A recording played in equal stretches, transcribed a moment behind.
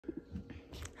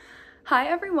Hi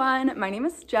everyone, my name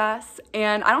is Jess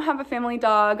and I don't have a family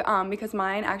dog because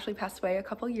mine actually passed away a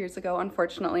couple years ago,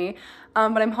 unfortunately.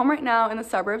 But I'm home right now in the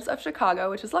suburbs of Chicago,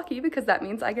 which is lucky because that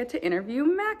means I get to interview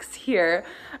Max here.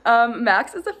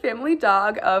 Max is a family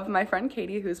dog of my friend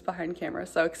Katie, who's behind camera,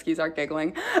 so excuse our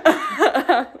giggling.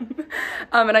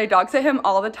 And I dog sit him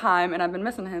all the time and I've been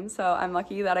missing him, so I'm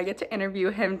lucky that I get to interview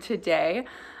him today.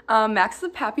 Max is a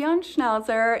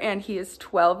Papillon-Schnauzer and he is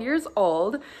 12 years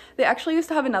old. They actually used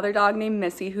to have another dog named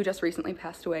Missy who just recently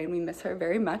passed away and we miss her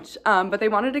very much. But they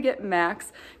wanted to get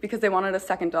Max because they wanted a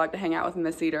second dog to hang out with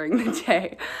Missy during the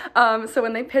day. So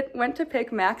when they went to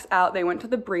pick Max out, they went to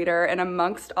the breeder, and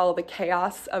amongst all the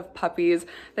chaos of puppies,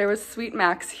 there was sweet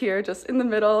Max here just in the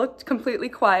middle, completely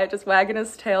quiet, just wagging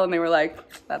his tail, and they were like,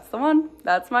 that's the one,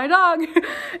 that's my dog.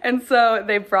 And so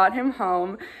they brought him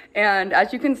home, and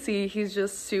as you can see, he's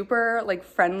just super like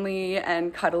friendly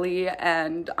and cuddly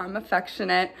and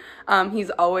affectionate. He's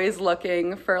always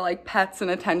looking for like pets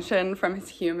and attention from his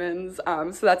humans.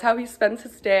 So that's how he spends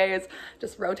his days,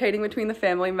 just rotating between the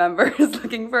family members,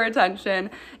 looking for attention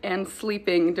and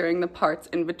sleeping during the parts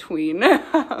in between.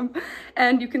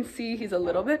 And you can see he's a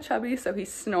little bit chubby, so he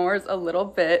snores a little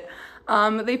bit.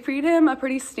 They feed him a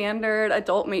pretty standard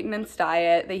adult maintenance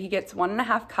diet. He gets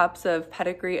 1.5 cups of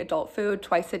pedigree adult food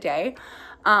twice a day.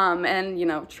 And you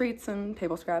know, treats and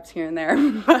table scraps here and there,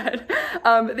 but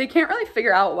they can't really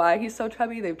figure out why he's so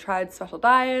chubby. They've tried special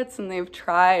diets and they've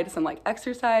tried some like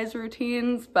exercise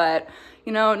routines, but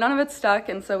you know, none of it stuck,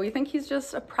 and so we think he's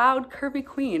just a proud curvy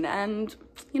queen, and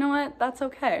you know what, that's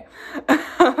okay.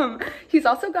 He's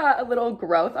also got a little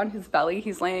growth on his belly.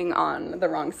 He's laying on the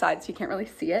wrong side, so you can't really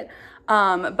see it,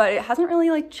 but it hasn't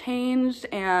really like changed,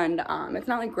 and it's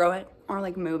not like growing or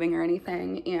like moving or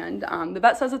anything, and the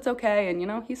vet says it's okay, and you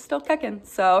know, he's still kicking,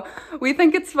 so we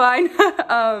think it's fine.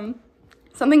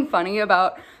 Something funny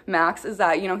about Max is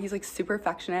that, you know, he's like super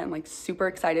affectionate and like super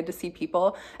excited to see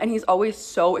people, and he's always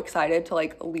so excited to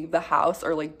like leave the house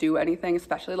or like do anything,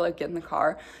 especially to like get in the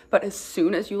car. But as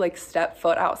soon as you like step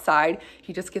foot outside,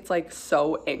 he just gets like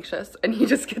so anxious and he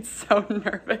just gets so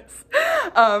nervous.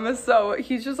 So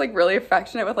he's just like really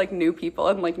affectionate with like new people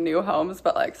and like new homes,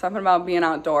 but like something about being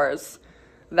outdoors,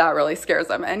 that really scares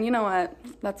him. And you know what?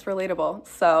 That's relatable.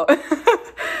 So,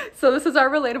 so this is our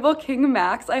relatable King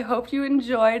Max. I hope you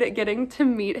enjoyed getting to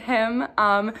meet him.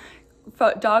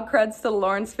 Dog creds to the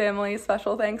Lawrence family.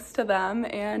 Special thanks to them,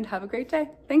 and have a great day.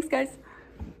 Thanks, guys.